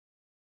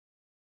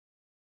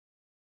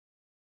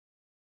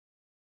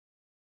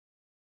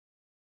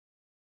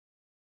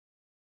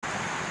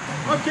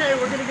Okay,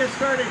 we're going to get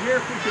started here.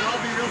 If we can all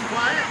be real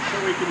quiet so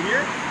we can hear,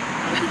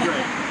 that'd be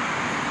great.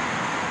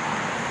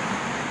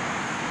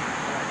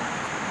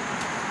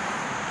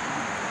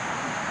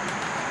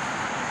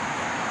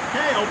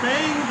 Okay,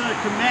 obeying the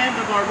command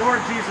of our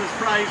Lord Jesus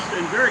Christ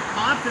and very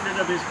confident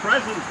of his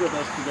presence with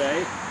us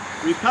today,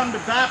 we come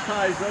to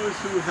baptize those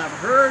who have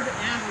heard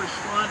and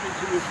responded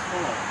to his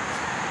call.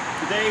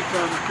 Today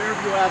from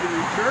Fairview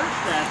Avenue Church,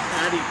 that's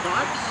Addie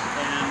Cox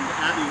and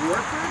Abby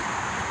Warford,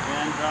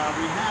 and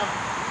we have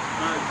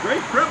a great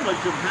privilege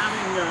of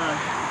having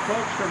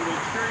folks from the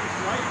Experience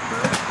Life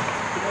Church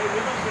today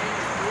with us.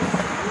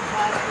 The new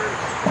pastor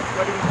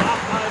ready to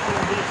baptize in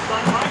his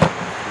son Mike.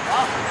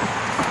 Awesome.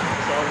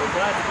 So we're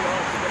glad to be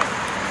all together.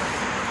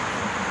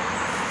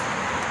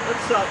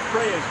 Let's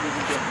pray as we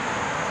begin.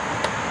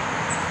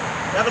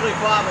 Heavenly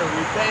Father,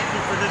 we thank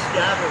you for this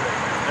gathering,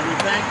 and we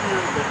thank you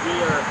that we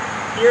are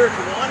here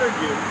to honor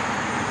you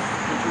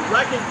and to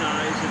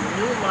recognize a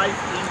new life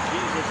in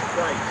Jesus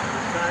Christ.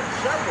 We've had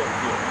several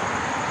here.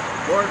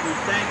 Lord, we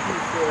thank you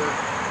for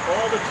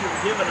all that you've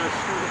given us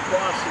through the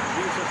cross of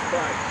Jesus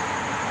Christ.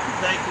 We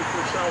thank you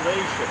for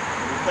salvation.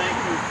 We thank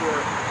you for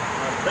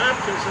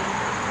baptism,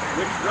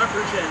 which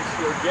represents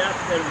your death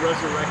and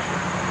resurrection.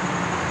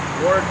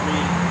 Lord, we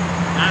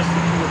ask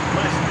that you would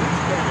bless this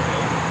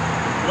candidate,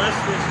 bless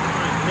this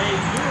time. May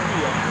you be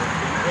honored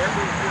in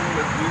everything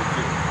that we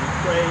do. We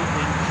pray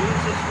in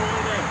Jesus'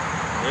 holy name.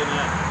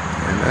 Amen.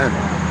 Amen.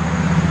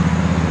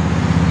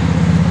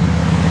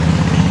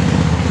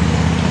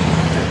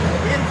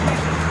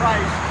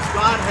 Christ,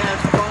 God has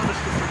promised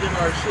to forgive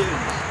our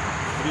sins,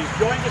 but he's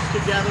joined us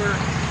together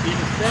in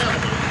a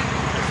family,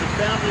 as the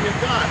family of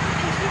God, which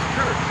is his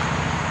church.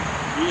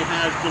 He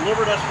has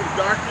delivered us from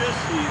darkness,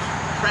 he's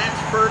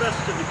transferred us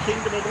to the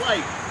kingdom of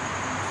light,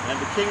 and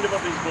the kingdom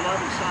of his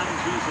beloved Son,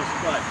 Jesus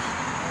Christ.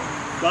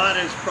 God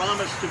has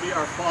promised to be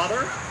our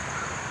Father,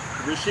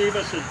 to receive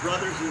us as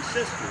brothers and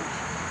sisters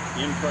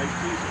in Christ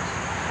Jesus.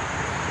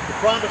 The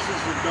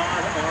promises of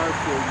God are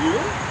for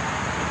you.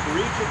 For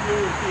each of you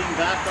who is being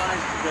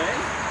baptized today,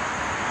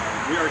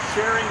 we are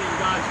sharing in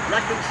God's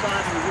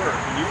reconciling work,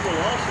 and you will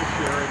also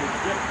share in his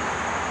victory,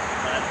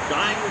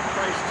 dying with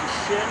Christ to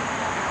sin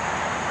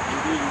and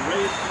being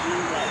raised to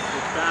new life,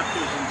 which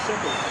baptism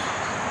symbolizes.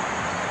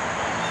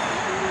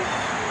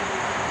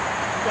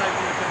 You guys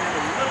want to come in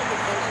a little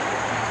bit closer?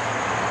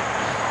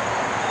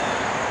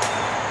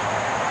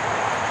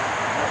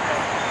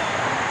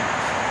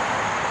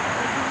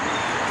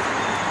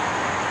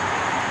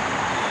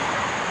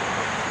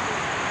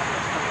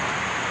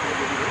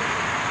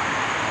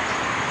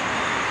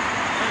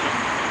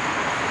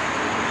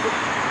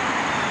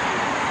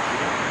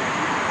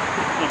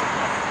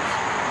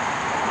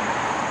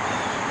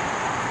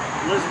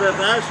 Elizabeth,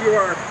 as you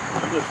are,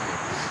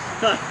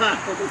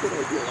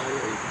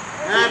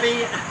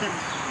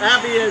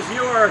 Abby, as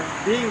you are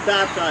being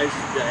baptized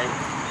today,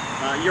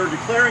 you're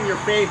declaring your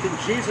faith in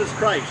Jesus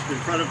Christ in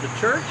front of the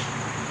church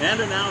and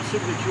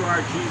announcing that you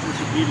are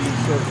Jesus' obedient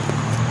servant.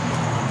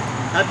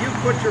 Have you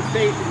put your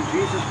faith in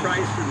Jesus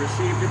Christ and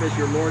received him as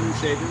your Lord and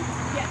Savior?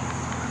 Yes.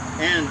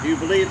 And do you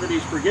believe that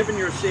he's forgiven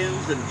your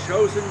sins and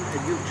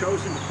you've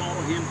chosen to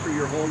follow him for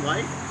your whole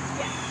life?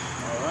 Yes.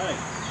 All right.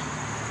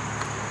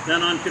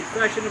 Then on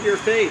confession of your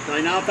faith, I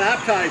now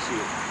baptize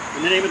you.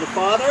 In the name of the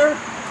Father,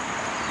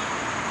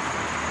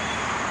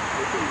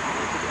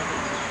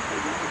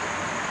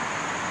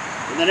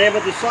 in the name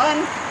of the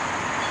Son,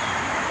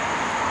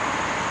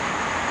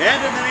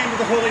 and in the name of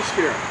the Holy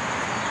Spirit.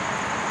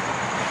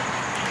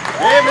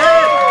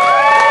 Amen.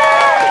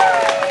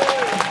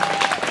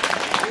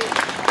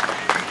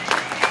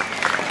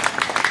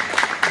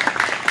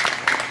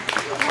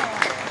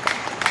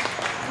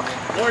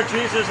 Lord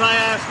Jesus, I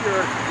ask your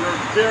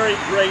very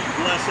great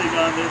blessing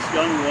on this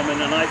young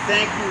woman, and I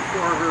thank you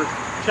for her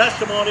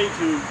testimony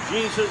to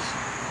Jesus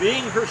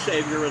being her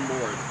Savior and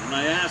Lord. And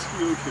I ask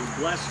you to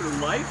bless her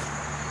life,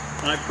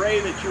 and I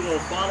pray that you will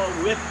follow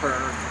with her,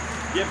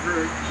 give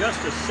her just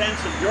a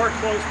sense of your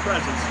close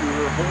presence through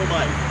her whole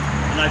life.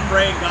 And I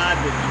pray, God,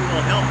 that you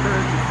will help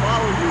her to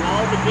follow you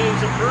all the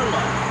days of her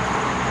life.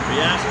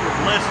 We ask your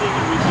blessing,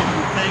 and we give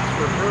you thanks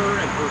for her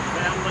and her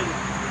family,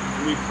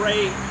 and we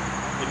pray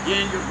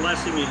again your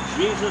blessing in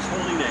Jesus'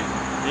 holy name.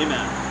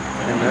 Amen.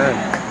 Amen.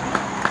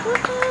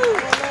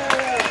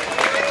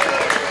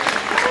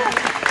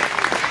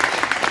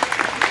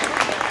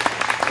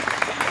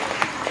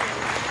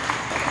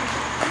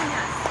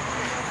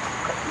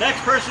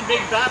 Next person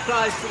being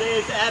baptized today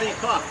is Addie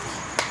Cox.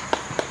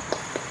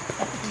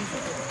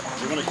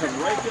 You're going to come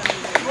right down.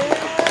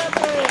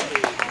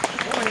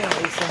 Come on in,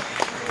 Lisa.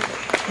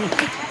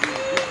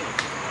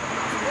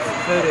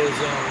 Photo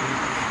zone.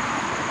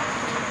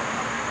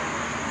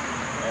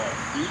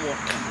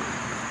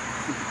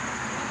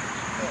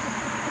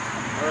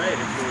 All right, if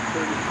you'll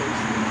turn your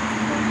face.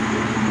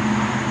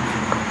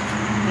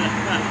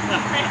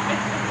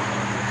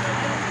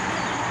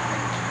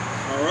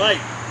 All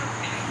right.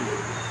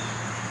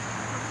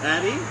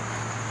 Addie,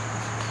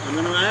 I'm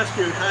going to ask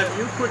you, have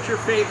you put your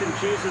faith in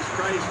Jesus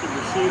Christ and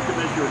received him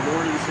as your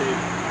Lord and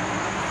Savior?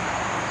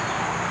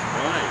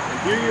 All right. And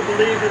Do you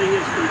believe that he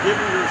has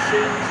forgiven your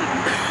sins and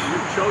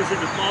you've chosen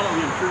to follow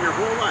him through your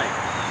whole life?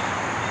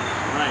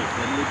 Right,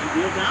 then would you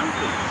kneel down,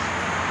 please?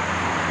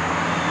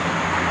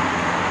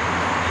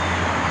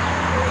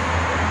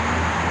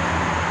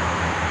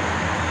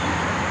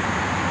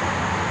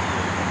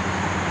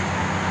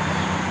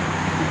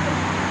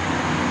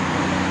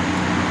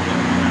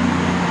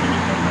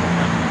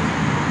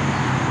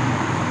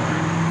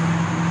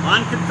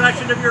 On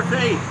confession of your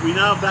faith, we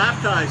now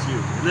baptize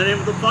you in the name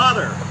of the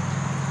Father,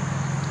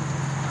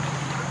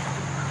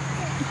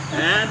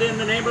 and in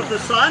the name of the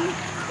Son,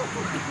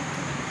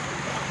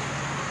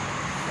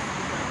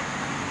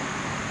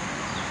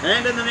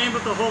 and in the name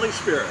of the Holy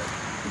Spirit.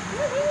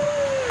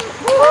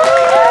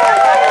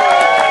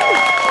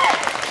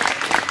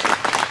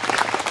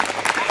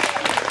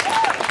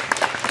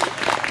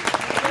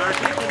 And our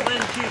deacon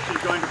Lynn Keith is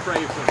going to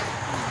pray for us.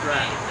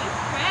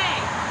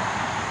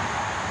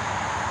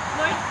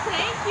 Lord,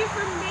 thank you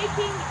for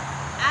making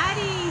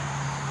Addie.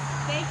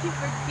 Thank you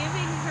for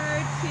giving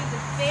her to the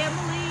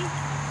family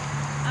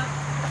of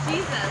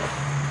Jesus.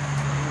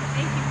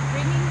 Thank you for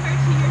bringing her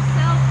to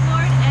yourself,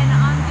 Lord. And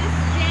on this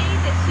day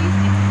that she's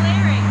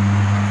declaring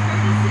her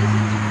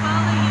decision to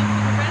follow you for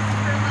the rest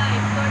of her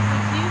life, Lord,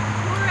 would you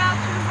pour out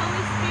your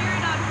Holy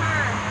Spirit on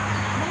her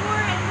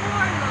more and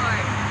more,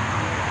 Lord.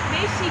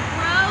 May she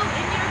grow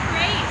in your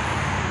grace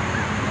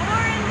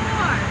more and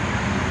more.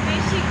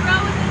 May she grow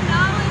in the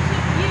knowledge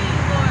of you,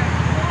 Lord,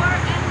 more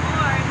and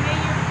more. And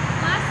may your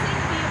blessing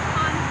be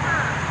upon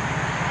her.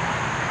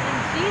 In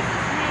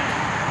Jesus' name.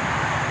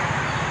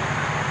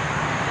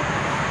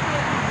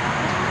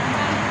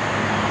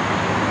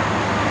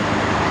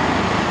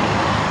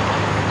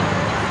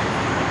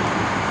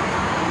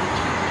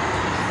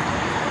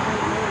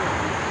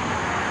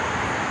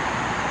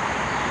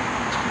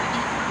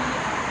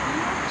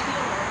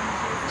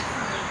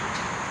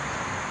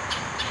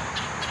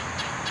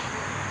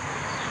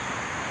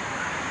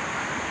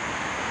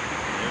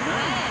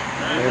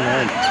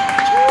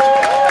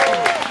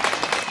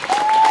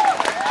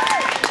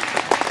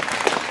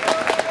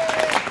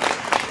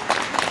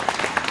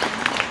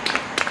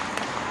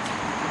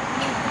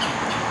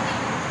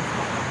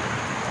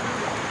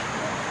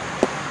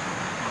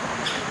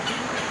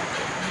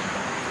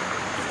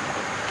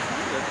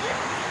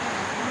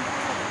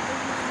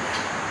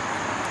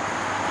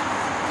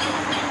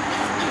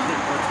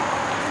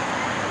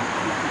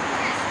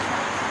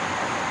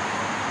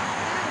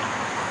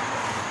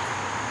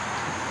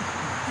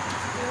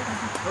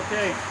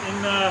 Okay,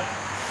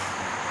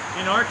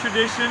 in our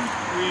tradition,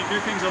 we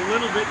do things a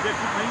little bit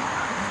differently.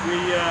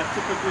 We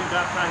typically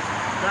baptize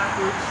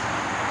backwards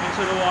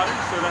into the water,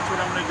 so that's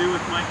what I'm going to do with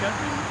Micah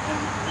and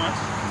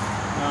once.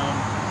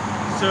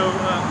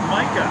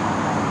 Micah,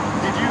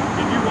 did you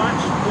watch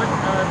what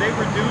they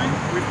were doing?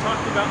 We've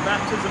talked about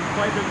baptism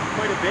quite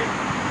a bit.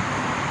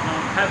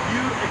 Have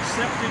you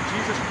accepted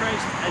Jesus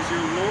Christ as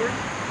your Lord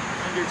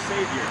and your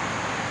Savior?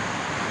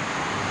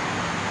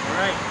 All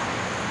right.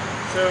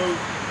 So,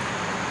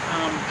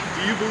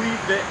 do you believe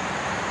that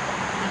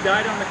He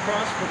died on the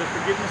cross for the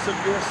forgiveness of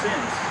your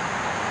sins?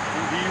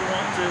 And do you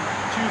want to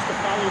choose to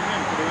follow Him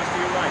for the rest of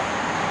your life?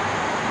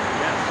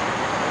 Yes?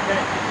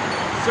 Okay.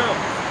 So,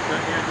 go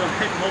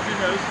ahead and hold your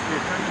nose.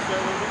 Here, turn this way a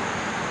little bit.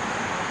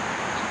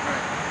 All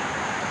right.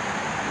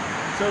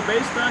 So,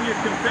 based on your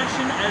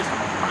confession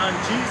on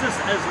Jesus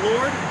as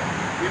Lord,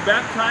 we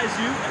baptize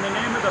you in the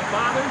name of the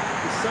Father,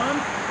 the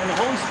Son, and the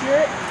Holy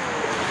Spirit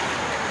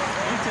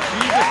into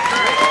Jesus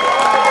Christ.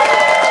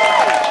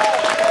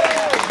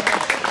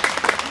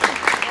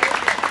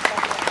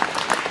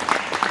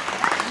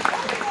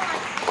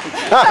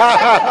 I'm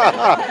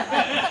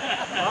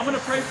going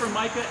to pray for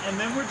Micah, and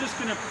then we're just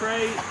going to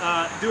pray,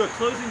 do a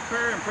closing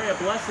prayer and pray a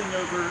blessing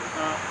over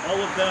all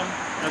of them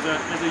as a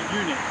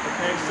unit.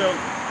 Okay, so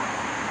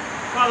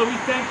Father, we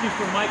thank you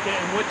for Micah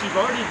and what you've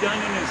already done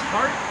in his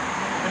heart,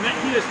 and that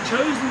he has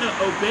chosen to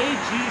obey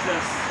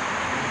Jesus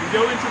and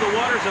go into the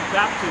waters of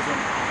baptism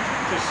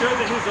to show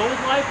that his old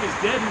life is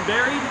dead and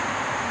buried,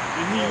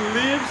 and he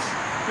lives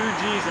through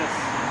Jesus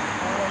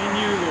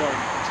in you, Lord.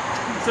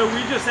 So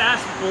we just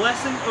ask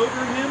blessing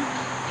over him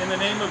in the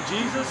name of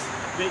Jesus,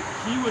 that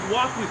he would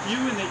walk with you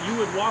and that you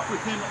would walk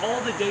with him all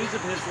the days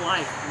of his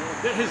life.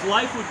 That his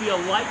life would be a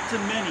light to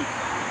many,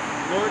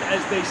 Lord,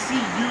 as they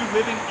see you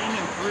living in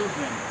and through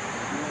him.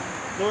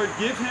 Lord,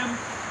 give him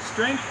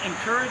strength and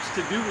courage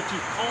to do what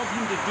you've called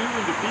him to do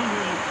and to be who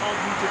you've called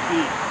him to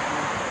be.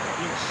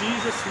 In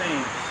Jesus'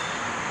 name,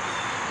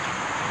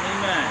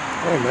 amen.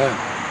 Amen.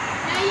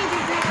 Now you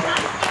can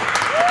baptize.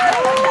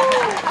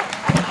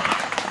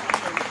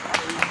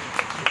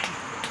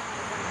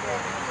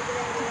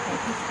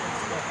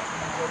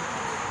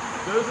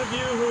 Those of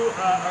you who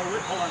are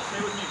with, hold on,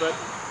 stay with me, but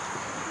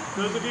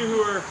those of you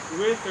who are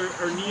with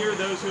or near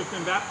those who have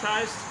been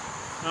baptized,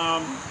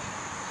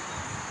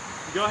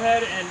 go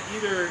ahead and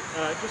either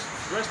just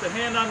rest a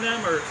hand on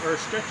them or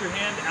stretch your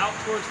hand out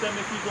towards them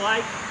if you'd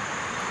like.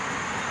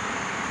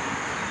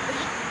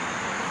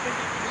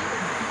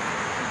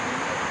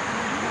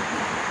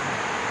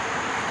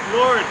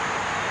 Lord,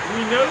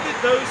 We know that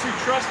those who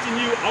trust in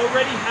you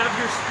already have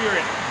your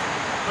Spirit,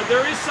 but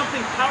there is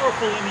something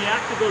powerful in the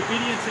act of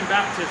obedience in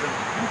baptism.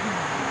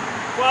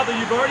 Father,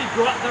 you've already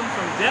brought them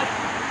from death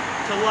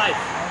to life,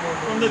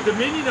 from the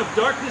dominion of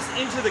darkness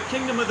into the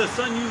kingdom of the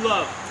Son you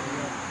love.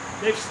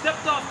 They've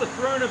stepped off the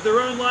throne of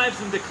their own lives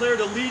and declared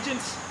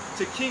allegiance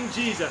to King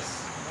Jesus.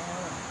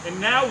 And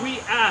now we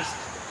ask,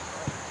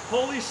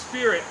 Holy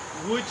Spirit,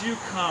 would you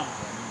come?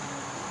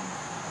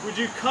 Would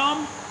you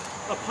come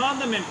upon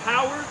them in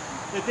power,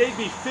 that they'd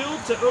be filled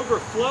to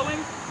overflowing?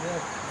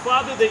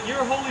 Father, that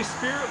your Holy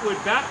Spirit would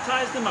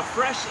baptize them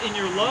afresh in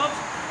your love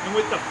and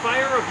with the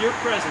fire of your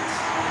presence.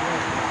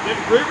 That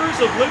rivers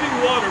of living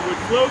water would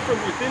flow from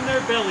within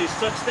their bellies,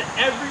 such that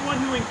everyone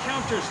who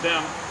encounters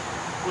them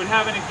would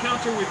have an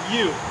encounter with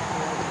you.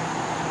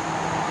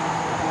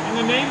 In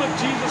the name of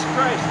Jesus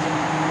Christ,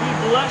 we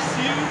bless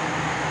you,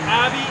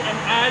 Abby and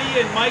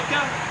Addie and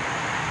Micah,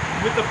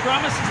 with the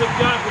promises of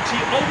God which he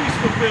always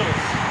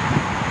fulfills.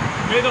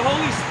 May the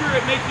Holy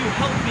Spirit make you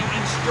healthy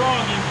and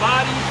strong in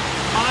body,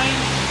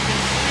 mind, and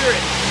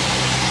spirit.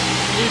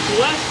 We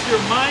bless your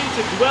mind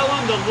to dwell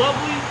on the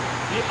lovely,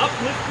 the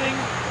uplifting,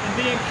 and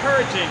the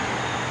encouraging.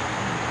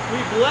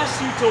 We bless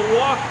you to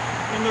walk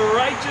in the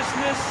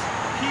righteousness,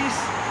 peace,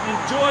 and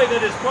joy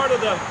that is part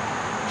of the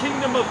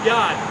kingdom of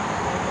God.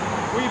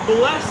 We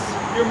bless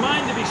your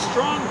mind to be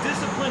strong,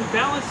 disciplined,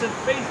 balanced, and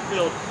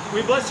faith-filled.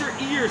 We bless your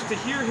ears to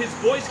hear his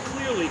voice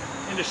clearly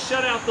and to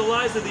shut out the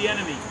lies of the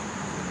enemy.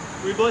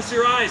 We bless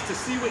your eyes to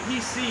see what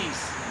he sees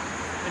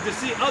and to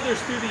see others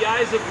through the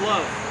eyes of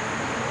love.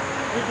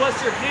 We bless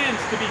your hands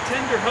to be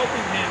tender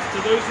helping hands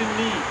to those in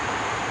need,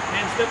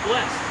 hands that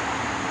bless.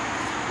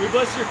 We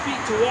bless your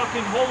feet to walk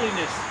in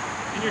holiness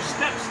and your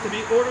steps to be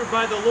ordered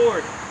by the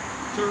Lord,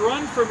 to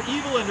run from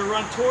evil and to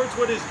run towards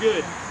what is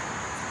good.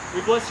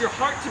 We bless your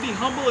heart to be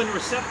humble and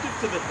receptive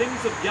to the things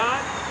of God.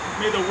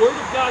 May the word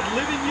of God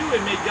live in you,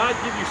 and may God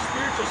give you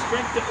spiritual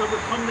strength to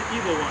overcome the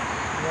evil one.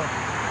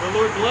 The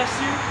Lord bless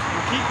you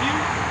and keep you.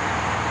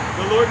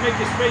 The Lord make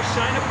his face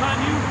shine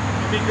upon you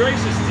and be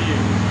gracious to you.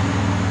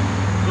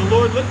 The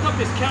Lord lift up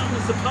his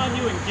countenance upon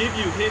you and give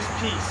you his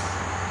peace.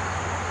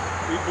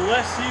 We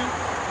bless you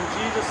in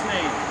Jesus'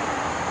 name.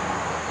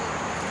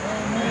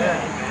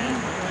 Amen.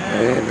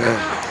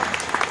 Amen.